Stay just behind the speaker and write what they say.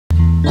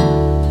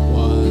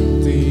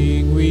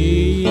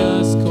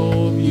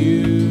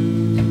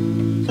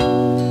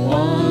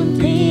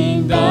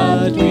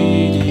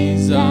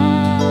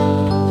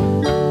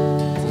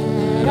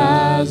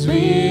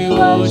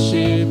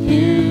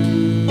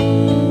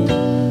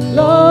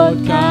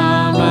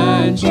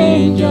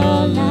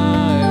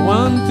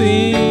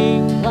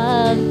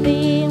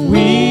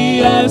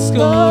ask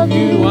of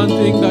you, one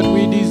thing that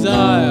we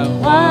desire,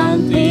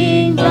 one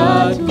thing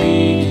that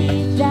we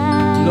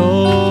desire,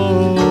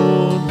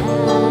 Lord,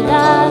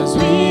 as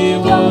we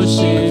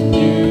worship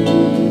you,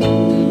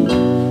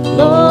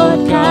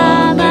 Lord,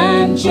 come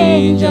and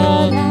change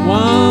us.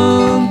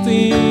 One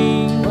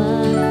thing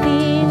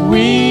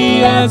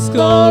we ask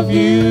of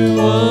you,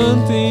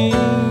 one thing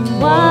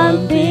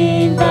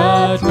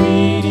that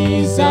we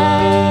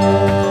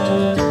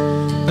desire,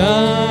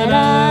 that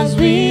as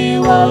we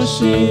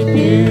worship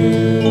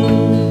you,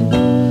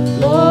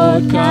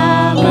 Lord,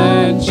 come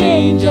and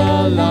change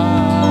our lives.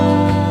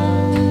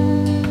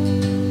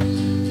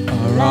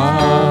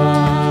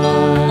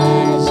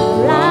 Arise,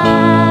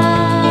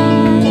 arise,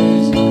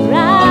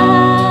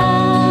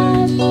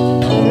 arise,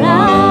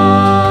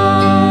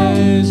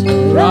 arise,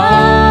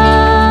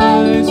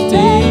 arise,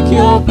 take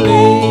your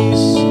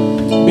place,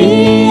 be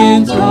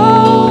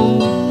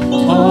enthroned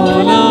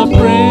on our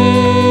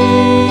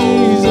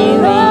praise.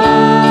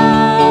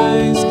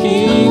 Arise,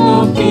 King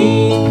of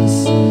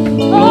Kings,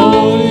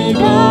 Holy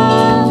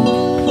God,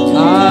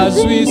 as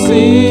we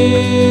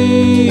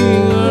sing.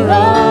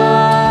 Arise,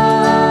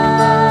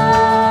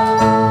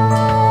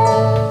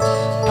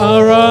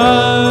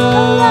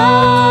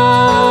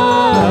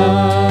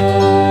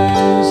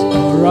 arise,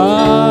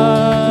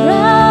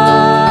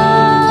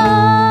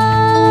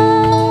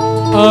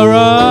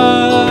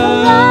 arise,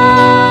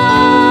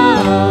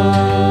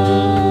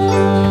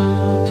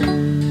 arise.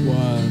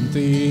 One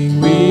thing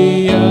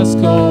we ask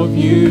of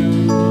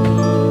you,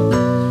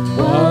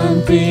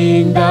 one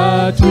thing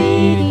that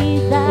we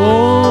that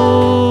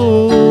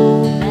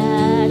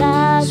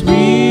as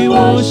we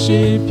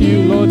worship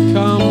you, Lord,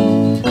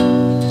 come,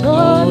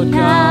 Lord,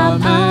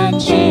 come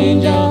and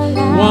change us.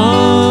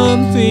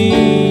 One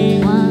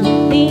thing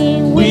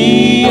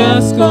we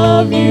ask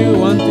of you,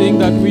 one thing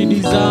that we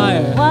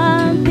desire,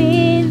 one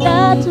thing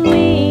that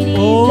we desire.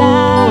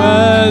 oh,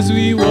 as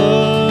we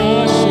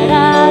worship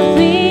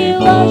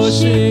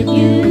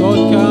you,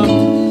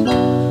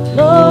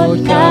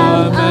 Lord,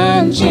 come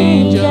and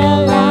change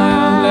our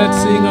life. Let's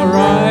sing,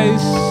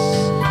 arise,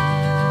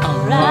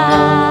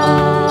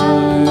 arise,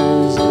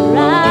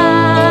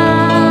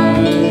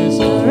 arise,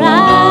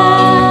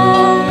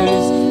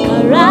 arise,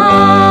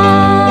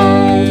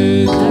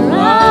 arise,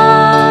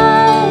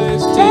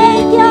 arise,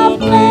 take your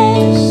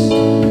place,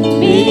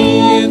 be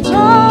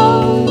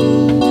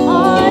enthroned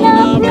on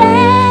our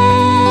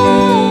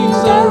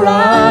praise.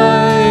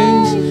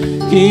 Arise,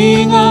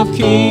 King of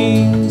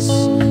Kings,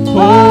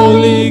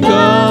 Holy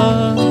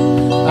God,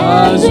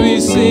 as we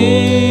sing.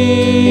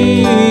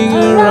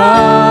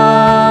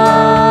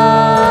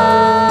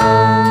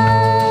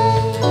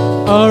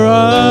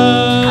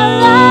 Arise,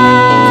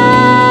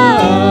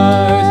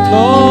 arise,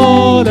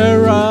 Lord,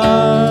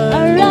 arise,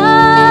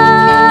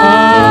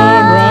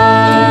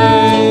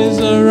 arise,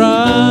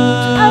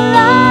 arise.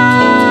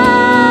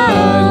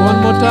 One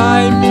more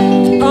time,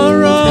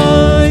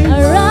 arise,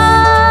 arise,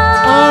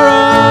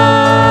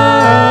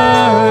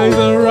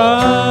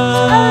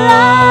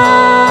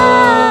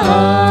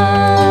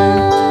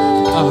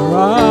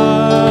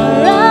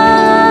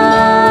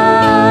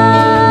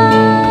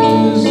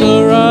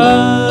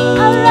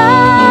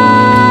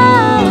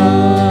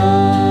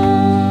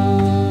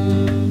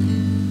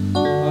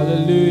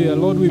 Hallelujah.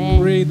 Lord, we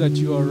pray that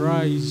you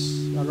arise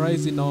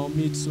in our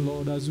midst,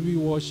 Lord, as we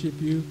worship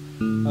you,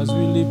 as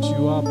we lift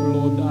you up,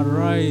 Lord.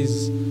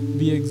 Arise,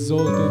 be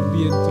exalted,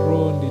 be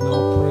enthroned in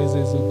our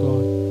presence, O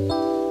God.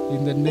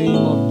 In the name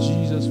of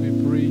Jesus we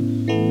pray.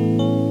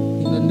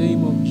 In the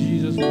name of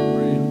Jesus we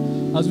pray.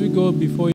 As we go before you,